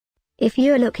If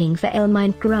you're looking for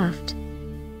Minecraft,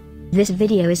 this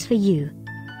video is for you.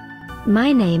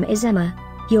 My name is Emma,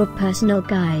 your personal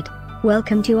guide.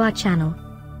 Welcome to our channel.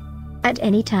 At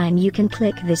any time you can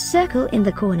click this circle in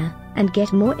the corner, and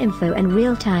get more info and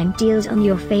real-time deals on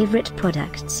your favorite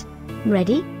products.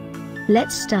 Ready?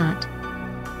 Let's start.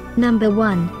 Number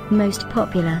 1, Most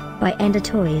Popular, by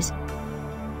EnderToys.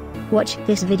 Watch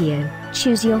this video,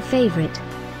 choose your favorite.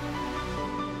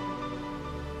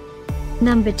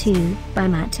 Number 2, by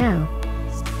Mattel.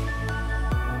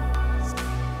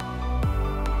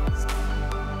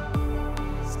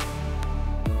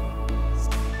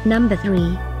 Number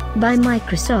 3, by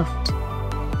Microsoft.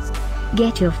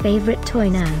 Get your favorite toy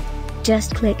now.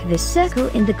 Just click this circle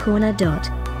in the corner dot.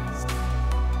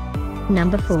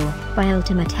 Number 4, by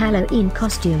Ultimate Halloween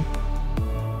Costume.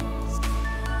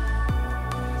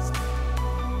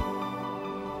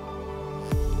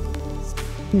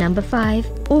 Number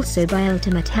 5, also by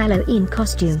Ultimate Halloween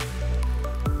Costume.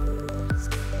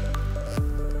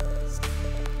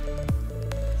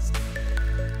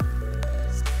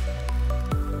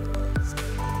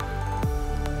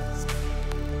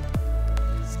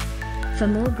 For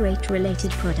more great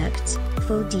related products,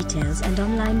 full details and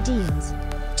online deals,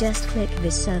 just click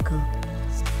this circle.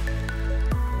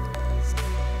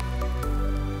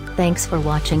 Thanks for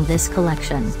watching this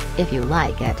collection. If you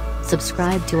like it,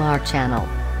 subscribe to our channel.